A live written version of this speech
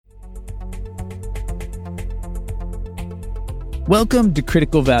Welcome to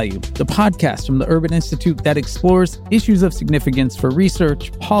Critical Value, the podcast from the Urban Institute that explores issues of significance for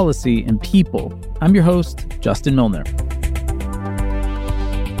research, policy, and people. I'm your host, Justin Milner.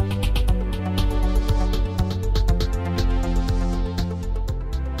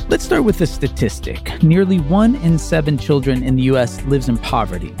 Let's start with a statistic. Nearly 1 in 7 children in the U.S. lives in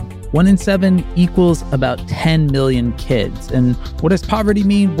poverty. 1 in 7 equals about 10 million kids. And what does poverty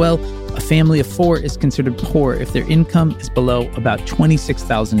mean? Well, a family of 4 is considered poor if their income is below about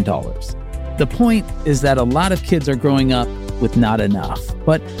 $26,000. The point is that a lot of kids are growing up with not enough.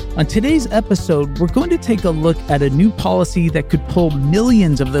 But on today's episode, we're going to take a look at a new policy that could pull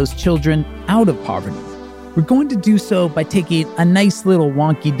millions of those children out of poverty. We're going to do so by taking a nice little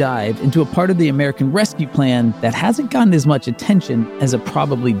wonky dive into a part of the American Rescue Plan that hasn't gotten as much attention as it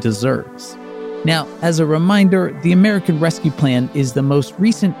probably deserves. Now, as a reminder, the American Rescue Plan is the most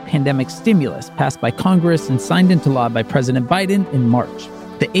recent pandemic stimulus passed by Congress and signed into law by President Biden in March.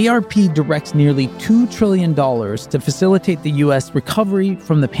 The ARP directs nearly $2 trillion to facilitate the U.S. recovery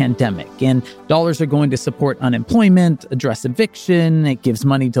from the pandemic, and dollars are going to support unemployment, address eviction, it gives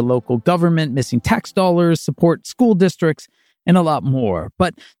money to local government, missing tax dollars, support school districts, and a lot more.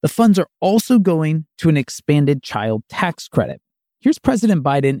 But the funds are also going to an expanded child tax credit. Here's President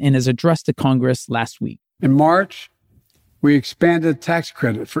Biden in his address to Congress last week. In March, we expanded tax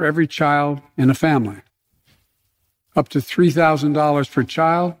credit for every child in a family, up to $3,000 per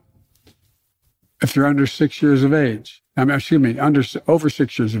child if they're under 6 years of age. Over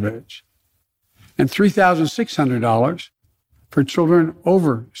 6 years of age. And $3,600 for children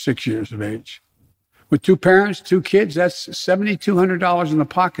over 6 years of age. With 2 parents, 2 kids, that's $7,200 in the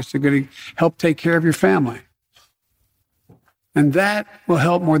pockets that are going to help take care of your family. And that will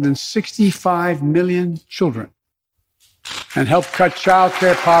help more than 65 million children and help cut child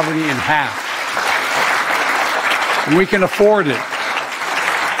care poverty in half. And we can afford it.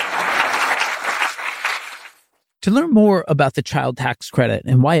 To learn more about the child tax credit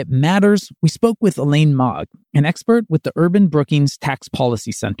and why it matters, we spoke with Elaine Mogg, an expert with the Urban Brookings Tax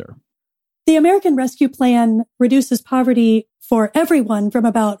Policy Center. The American Rescue Plan reduces poverty for everyone from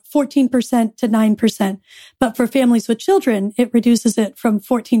about 14% to 9%. But for families with children, it reduces it from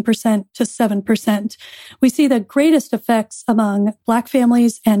 14% to 7%. We see the greatest effects among Black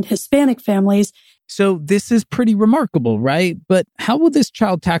families and Hispanic families. So this is pretty remarkable, right? But how will this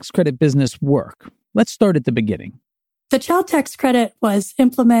child tax credit business work? Let's start at the beginning. The child tax credit was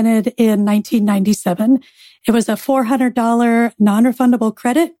implemented in 1997. It was a $400 non-refundable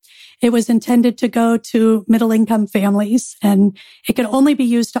credit. It was intended to go to middle-income families, and it could only be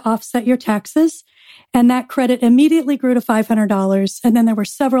used to offset your taxes. And that credit immediately grew to $500. And then there were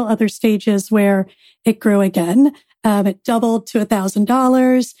several other stages where it grew again. It doubled to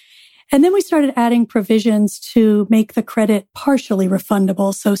 $1,000. And then we started adding provisions to make the credit partially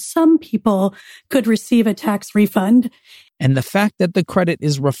refundable. So some people could receive a tax refund. And the fact that the credit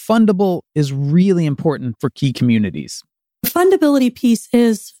is refundable is really important for key communities. The fundability piece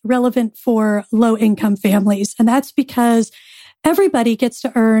is relevant for low-income families. And that's because everybody gets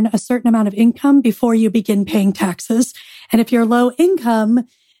to earn a certain amount of income before you begin paying taxes. And if you're low income,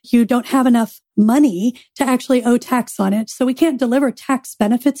 you don't have enough money to actually owe tax on it. So we can't deliver tax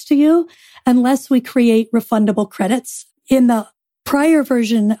benefits to you unless we create refundable credits. In the prior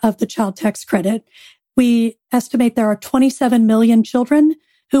version of the child tax credit, we estimate there are 27 million children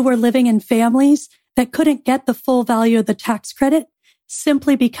who were living in families that couldn't get the full value of the tax credit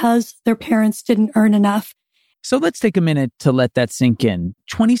simply because their parents didn't earn enough. So let's take a minute to let that sink in.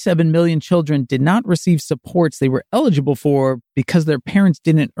 27 million children did not receive supports they were eligible for because their parents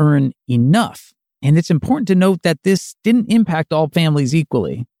didn't earn enough. And it's important to note that this didn't impact all families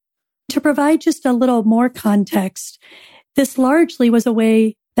equally. To provide just a little more context, this largely was a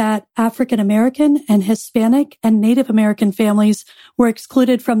way that African American and Hispanic and Native American families were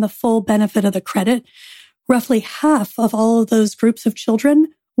excluded from the full benefit of the credit. Roughly half of all of those groups of children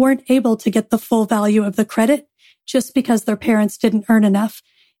weren't able to get the full value of the credit just because their parents didn't earn enough.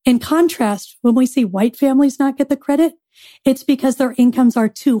 In contrast, when we see white families not get the credit, it's because their incomes are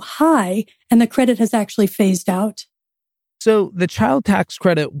too high and the credit has actually phased out. So the child tax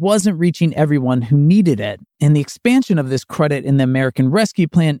credit wasn't reaching everyone who needed it, and the expansion of this credit in the American Rescue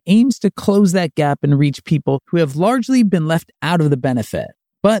Plan aims to close that gap and reach people who have largely been left out of the benefit.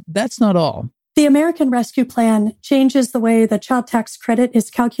 But that's not all. The American Rescue Plan changes the way the child tax credit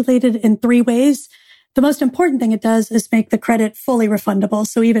is calculated in 3 ways. The most important thing it does is make the credit fully refundable,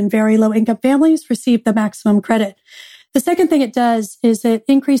 so even very low-income families receive the maximum credit. The second thing it does is it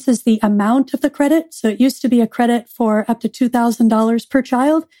increases the amount of the credit. So it used to be a credit for up to $2,000 per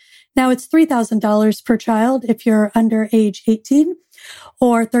child. Now it's $3,000 per child if you're under age 18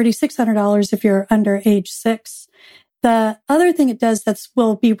 or $3,600 if you're under age 6. The other thing it does that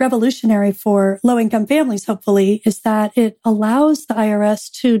will be revolutionary for low-income families, hopefully, is that it allows the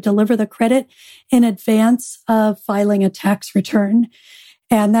IRS to deliver the credit in advance of filing a tax return.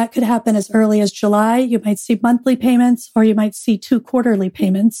 And that could happen as early as July. You might see monthly payments or you might see 2 quarterly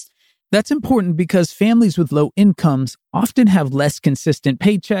payments. That's important because families with low incomes often have less consistent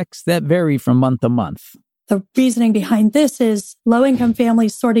paychecks that vary from month to month. The reasoning behind this is low-income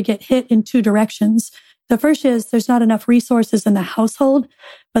families sort of get hit in 2 directions. The first is there's not enough resources in the household,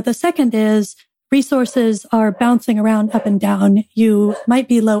 but the second is resources are bouncing around up and down. You might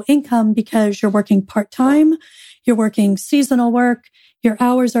be low income because you're working part-time, you're working seasonal work, your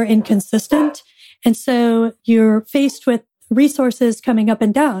hours are inconsistent, and so you're faced with resources coming up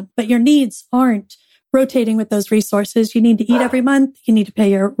and down, but your needs aren't rotating with those resources. You need to eat every month, you need to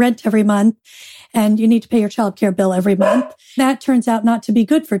pay your rent every month, and you need to pay your childcare bill every month. That turns out not to be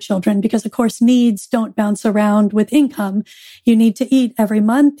good for children because, of course, needs don't bounce around with income. You need to eat every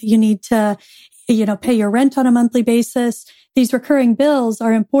month. You need to, pay your rent on a monthly basis. These recurring bills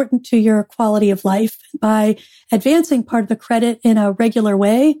are important to your quality of life. By advancing part of the credit in a regular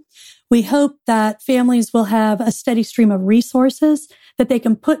way, we hope that families will have a steady stream of resources that they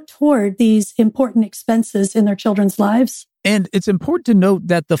can put toward these important expenses in their children's lives. And it's important to note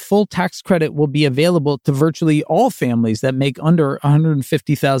that the full tax credit will be available to virtually all families that make under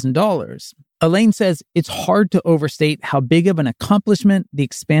 $150,000. Elaine says it's hard to overstate how big of an accomplishment the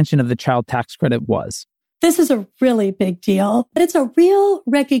expansion of the child tax credit was. This is a really big deal, but it's a real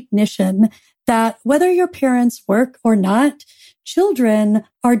recognition that whether your parents work or not, children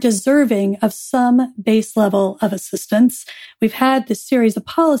are deserving of some base level of assistance. We've had this series of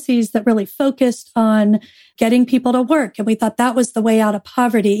policies that really focused on getting people to work, and we thought that was the way out of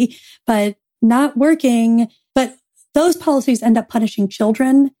poverty, but not working. But those policies end up punishing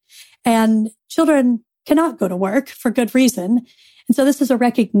children, and children cannot go to work for good reason. And so this is a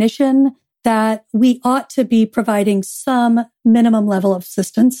recognition that we ought to be providing some minimum level of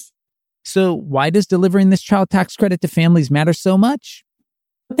assistance. So why does delivering this child tax credit to families matter so much?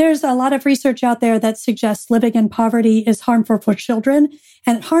 There's a lot of research out there that suggests living in poverty is harmful for children,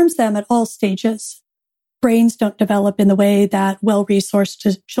 and it harms them at all stages. Brains don't develop in the way that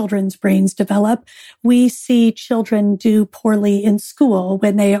well-resourced children's brains develop. We see children do poorly in school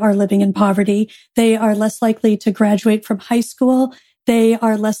when they are living in poverty. They are less likely to graduate from high school. They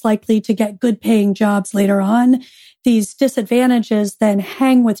are less likely to get good paying jobs later on. These disadvantages then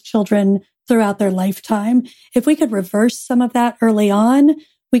hang with children throughout their lifetime. If we could reverse some of that early on,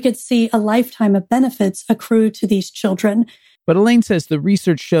 we could see a lifetime of benefits accrue to these children. But Elaine says the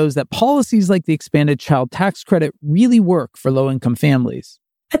research shows that policies like the expanded child tax credit really work for low-income families.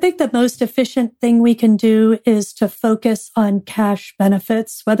 I think the most efficient thing we can do is to focus on cash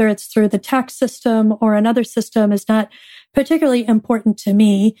benefits, whether it's through the tax system or another system is not particularly important to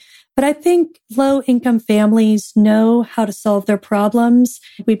me. But I think low-income families know how to solve their problems.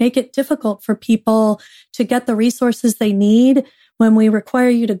 We make it difficult for people to get the resources they need when we require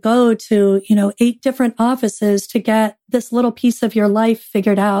you to go to, 8 different offices to get this little piece of your life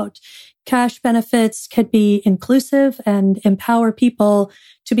figured out. Cash benefits could be inclusive and empower people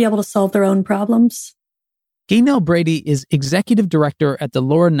to be able to solve their own problems. Gaynell Brady is executive director at the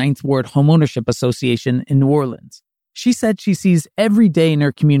Lower Ninth Ward Homeownership Association in New Orleans. She said she sees every day in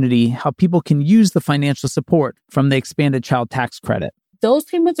her community how people can use the financial support from the expanded child tax credit. Those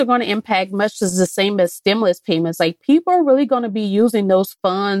payments are going to impact much as the same as stimulus payments. Like, people are really going to be using those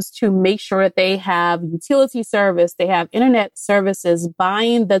funds to make sure that they have utility service, they have internet services,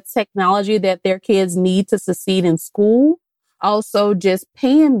 buying the technology that their kids need to succeed in school. Also just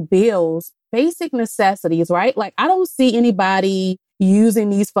paying bills, basic necessities, right? Like, I don't see anybody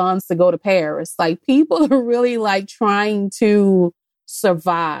using these funds to go to Paris. Like, people are really trying to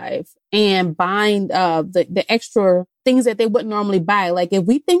survive and buying the extra things that they wouldn't normally buy. Like, if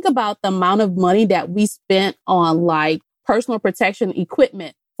we think about the amount of money that we spent on personal protection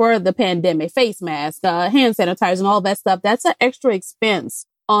equipment for the pandemic, face masks, hand sanitizer, and all that stuff, that's an extra expense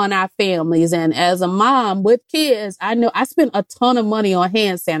on our families. And as a mom with kids, I know I spent a ton of money on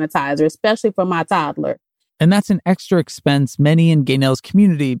hand sanitizer, especially for my toddler. And that's an extra expense many in Gaynell's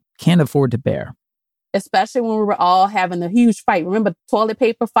community can't afford to bear. Especially when we were all having a huge fight. Remember, toilet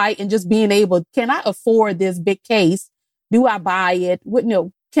paper fight and just being able, can I afford this big case? Do I buy it?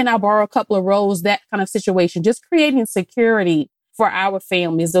 Can I borrow a couple of rolls? That kind of situation. Just creating security for our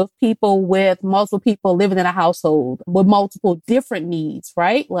families, those people with multiple people living in a household with multiple different needs,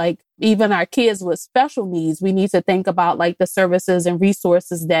 right? Like even our kids with special needs, we need to think about like the services and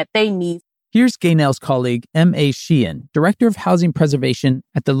resources that they need. Here's Gaynell's colleague, M.A. Sheehan, Director of Housing Preservation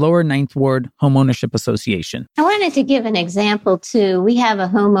at the Lower Ninth Ward Homeownership Association. I wanted to give an example, too. We have a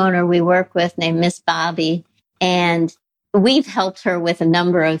homeowner we work with named Miss Bobby, and we've helped her with a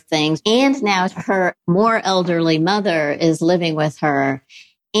number of things. And now her more elderly mother is living with her,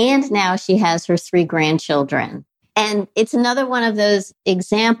 and now she has her 3 grandchildren. And it's another one of those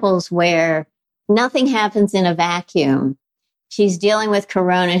examples where nothing happens in a vacuum. She's dealing with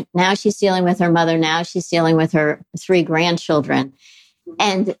Corona. Now she's dealing with her mother. Now she's dealing with her 3 grandchildren.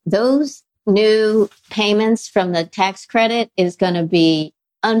 And those new payments from the tax credit is going to be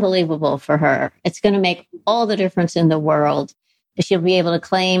unbelievable for her. It's going to make all the difference in the world. She'll be able to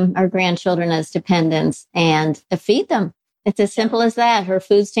claim her grandchildren as dependents and feed them. It's as simple as that. Her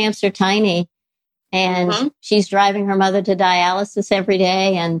food stamps are tiny, and she's driving her mother to dialysis every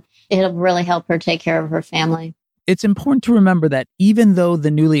day, and it'll really help her take care of her family. It's important to remember that even though the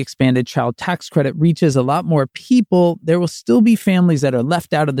newly expanded child tax credit reaches a lot more people, there will still be families that are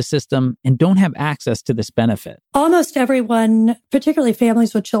left out of the system and don't have access to this benefit. Almost everyone, particularly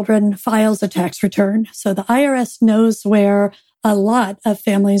families with children, files a tax return. So the IRS knows where a lot of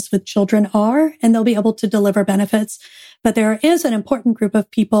families with children are, and they'll be able to deliver benefits. But there is an important group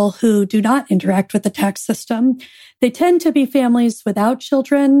of people who do not interact with the tax system. They tend to be families without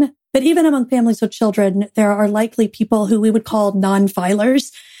children. But even among families with children, there are likely people who we would call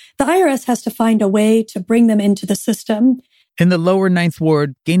non-filers. The IRS has to find a way to bring them into the system. In the Lower Ninth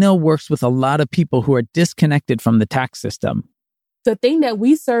Ward, Gaynell works with a lot of people who are disconnected from the tax system. The thing that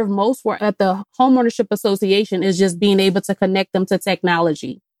we serve most for at the Homeownership Association is just being able to connect them to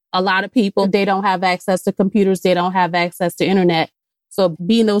technology. A lot of people, they don't have access to computers. They don't have access to internet. So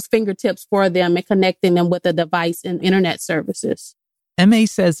being those fingertips for them and connecting them with a device and internet services. M.A.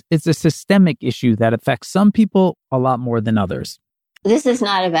 says it's a systemic issue that affects some people a lot more than others. This is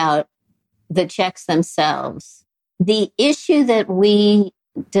not about the checks themselves. The issue that we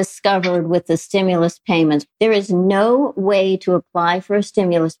discovered with the stimulus payments, there is no way to apply for a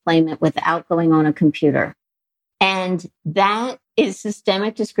stimulus payment without going on a computer. And that is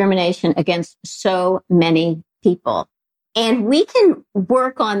systemic discrimination against so many people. And we can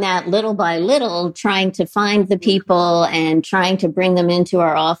work on that little by little, trying to find the people and trying to bring them into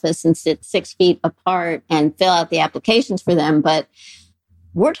our office and sit 6 feet apart and fill out the applications for them. But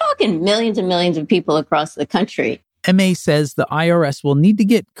we're talking millions and millions of people across the country. M.A. says the IRS will need to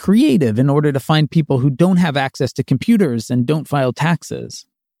get creative in order to find people who don't have access to computers and don't file taxes.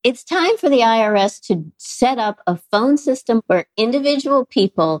 It's time for the IRS to set up a phone system where individual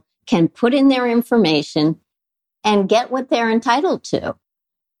people can put in their information and get what they're entitled to.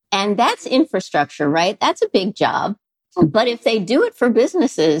 And that's infrastructure, right? That's a big job. But if they do it for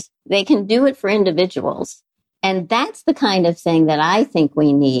businesses, they can do it for individuals. And that's the kind of thing that I think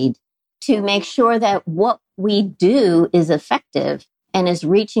we need to make sure that what we do is effective and is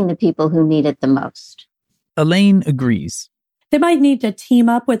reaching the people who need it the most. Elaine agrees. They might need to team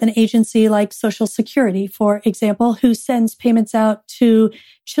up with an agency like Social Security, for example, who sends payments out to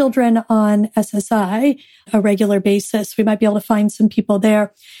children on SSI a regular basis. We might be able to find some people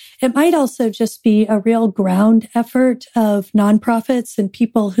there. It might also just be a real ground effort of nonprofits and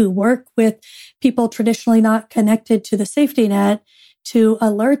people who work with people traditionally not connected to the safety net to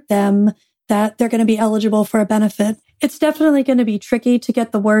alert them that they're going to be eligible for a benefit. It's definitely going to be tricky to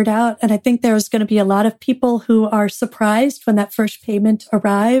get the word out. And I think there's going to be a lot of people who are surprised when that first payment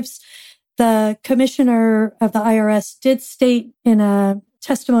arrives. The commissioner of the IRS did state in a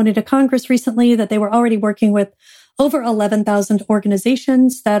testimony to Congress recently that they were already working with over 11,000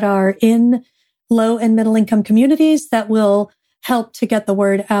 organizations that are in low and middle income communities that will help to get the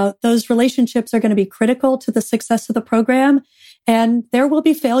word out. Those relationships are going to be critical to the success of the program. And there will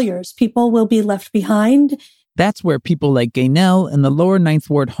be failures. People will be left behind. That's where people like Gaynell and the Lower Ninth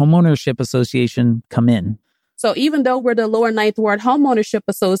Ward Homeownership Association come in. So even though we're the Lower Ninth Ward Homeownership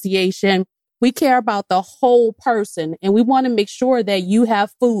Association, we care about the whole person. And we want to make sure that you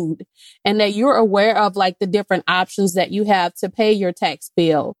have food and that you're aware of like the different options that you have to pay your tax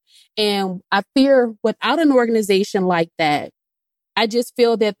bill. And I fear without an organization like that, I just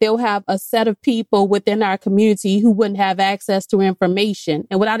feel that they'll have a set of people within our community who wouldn't have access to information.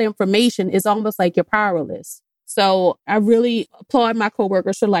 And without information, it's almost like you're powerless. So I really applaud my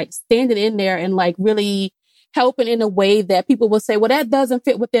coworkers for like standing in there and like really helping in a way that people will say, well, that doesn't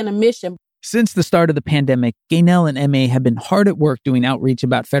fit within a mission. Since the start of the pandemic, Gaynell and M.A. have been hard at work doing outreach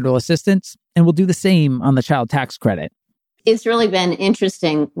about federal assistance and will do the same on the child tax credit. It's really been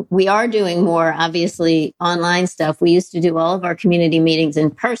interesting. We are doing more, obviously, online stuff. We used to do all of our community meetings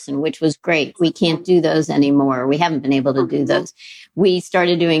in person, which was great. We can't do those anymore. We haven't been able to do those. We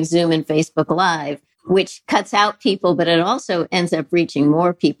started doing Zoom and Facebook Live, which cuts out people, but it also ends up reaching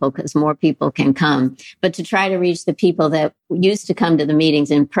more people because more people can come. But to try to reach the people that used to come to the meetings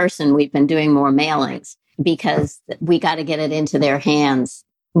in person, we've been doing more mailings because we got to get it into their hands,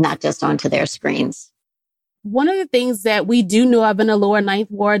 not just onto their screens. One of the things that we do know of in the Lower Ninth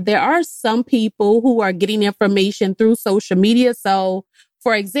Ward, there are some people who are getting information through social media. So,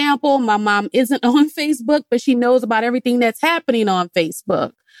 for example, my mom isn't on Facebook, but she knows about everything that's happening on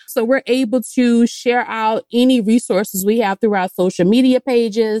Facebook. So we're able to share out any resources we have through our social media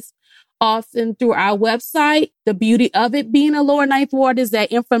pages, often through our website. The beauty of it being a Lower Ninth Ward is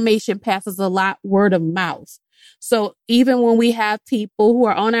that information passes a lot word of mouth. So even when we have people who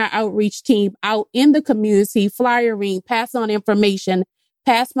are on our outreach team out in the community, flyering, pass on information,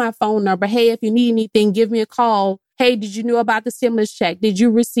 pass my phone number. Hey, if you need anything, give me a call. Hey, did you know about the stimulus check? Did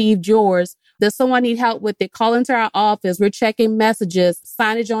you receive yours? Does someone need help with it? Call into our office. We're checking messages,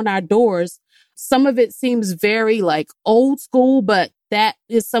 signage on our doors. Some of it seems very old school, but that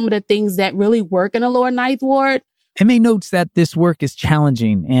is some of the things that really work in a Lower Ninth Ward. MA notes that this work is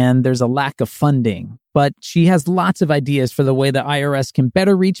challenging and there's a lack of funding, but she has lots of ideas for the way the IRS can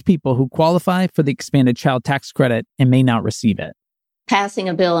better reach people who qualify for the expanded child tax credit and may not receive it. Passing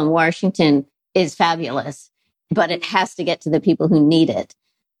a bill in Washington is fabulous, but it has to get to the people who need it.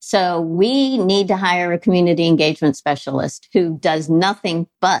 So we need to hire a community engagement specialist who does nothing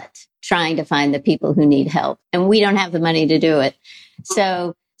but trying to find the people who need help. And we don't have the money to do it.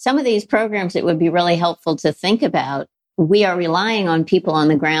 So some of these programs, it would be really helpful to think about. We are relying on people on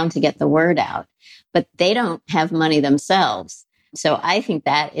the ground to get the word out, but they don't have money themselves. So I think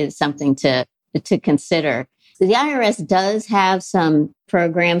that is something to consider. So the IRS does have some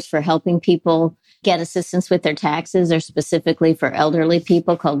programs for helping people get assistance with their taxes. They're specifically for elderly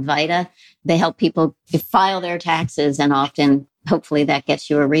people called VITA. They help people file their taxes, and often, hopefully, that gets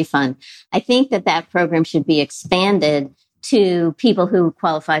you a refund. I think that program should be expanded to people who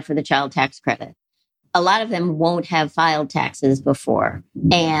qualify for the child tax credit. A lot of them won't have filed taxes before,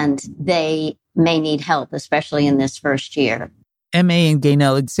 and they may need help, especially in this first year. MA and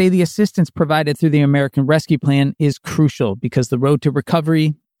Gaynell say the assistance provided through the American Rescue Plan is crucial because the road to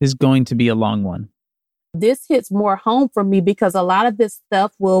recovery is going to be a long one. This hits more home for me because a lot of this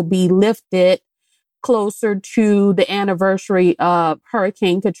stuff will be lifted closer to the anniversary of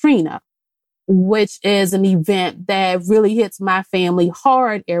Hurricane Katrina, which is an event that really hits my family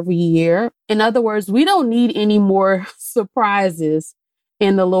hard every year. In other words, we don't need any more surprises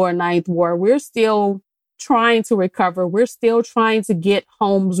in the Lower Ninth Ward. We're still trying to recover. We're still trying to get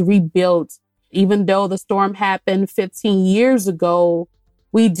homes rebuilt. Even though the storm happened 15 years ago,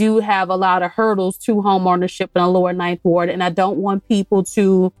 we do have a lot of hurdles to home ownership in the Lower Ninth Ward. And I don't want people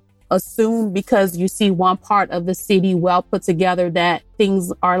to assume because you see one part of the city well put together that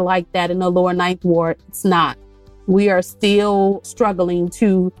things are like that in the Lower Ninth Ward. It's not. We are still struggling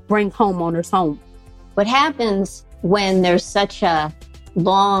to bring homeowners home. What happens when there's such a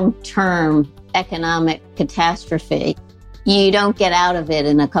long-term economic catastrophe, you don't get out of it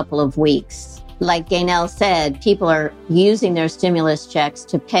in a couple of weeks. Like Gaynell said, people are using their stimulus checks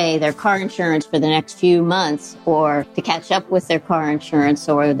to pay their car insurance for the next few months or to catch up with their car insurance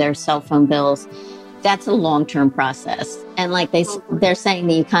or their cell phone bills. That's a long-term process. And like they're saying,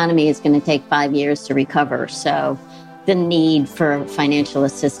 the economy is going to take 5 years to recover. So the need for financial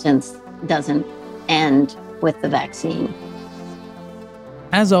assistance doesn't end with the vaccine.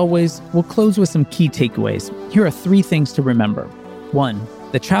 As always, we'll close with some key takeaways. Here are 3 things to remember. 1,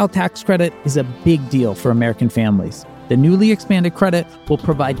 the child tax credit is a big deal for American families. The newly expanded credit will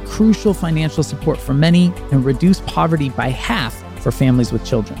provide crucial financial support for many and reduce poverty by half for families with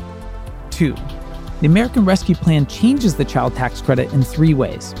children. 2, the American Rescue Plan changes the child tax credit in 3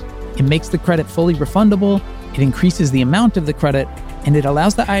 ways. It makes the credit fully refundable, it increases the amount of the credit, and it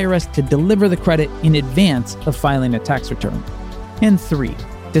allows the IRS to deliver the credit in advance of filing a tax return. And 3,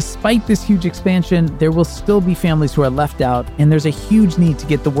 despite this huge expansion, there will still be families who are left out, and there's a huge need to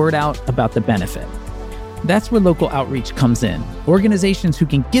get the word out about the benefit. That's where local outreach comes in. Organizations who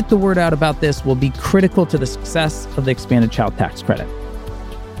can get the word out about this will be critical to the success of the expanded child tax credit.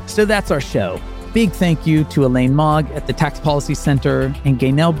 So that's our show. Big thank you to Elaine Mogg at the Tax Policy Center and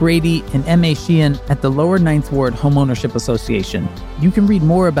Gaynell Brady and M.A. Sheehan at the Lower Ninth Ward Homeownership Association. You can read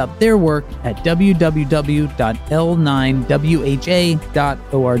more about their work at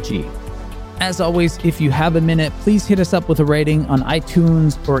www.l9wha.org. As always, if you have a minute, please hit us up with a rating on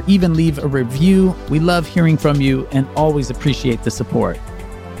iTunes or even leave a review. We love hearing from you and always appreciate the support.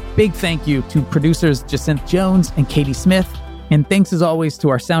 Big thank you to producers Jacinth Jones and Katie Smith. And thanks as always to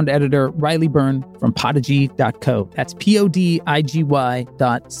our sound editor, Riley Byrne from Podigy.co. That's PODIGY.co.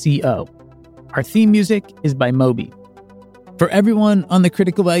 Our theme music is by Moby. For everyone on the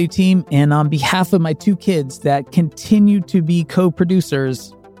Critical Value team and on behalf of my two kids that continue to be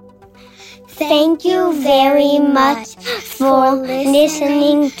co-producers, thank you very much for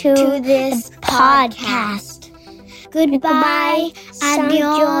listening to this podcast. Goodbye,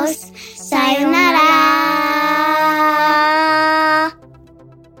 adios,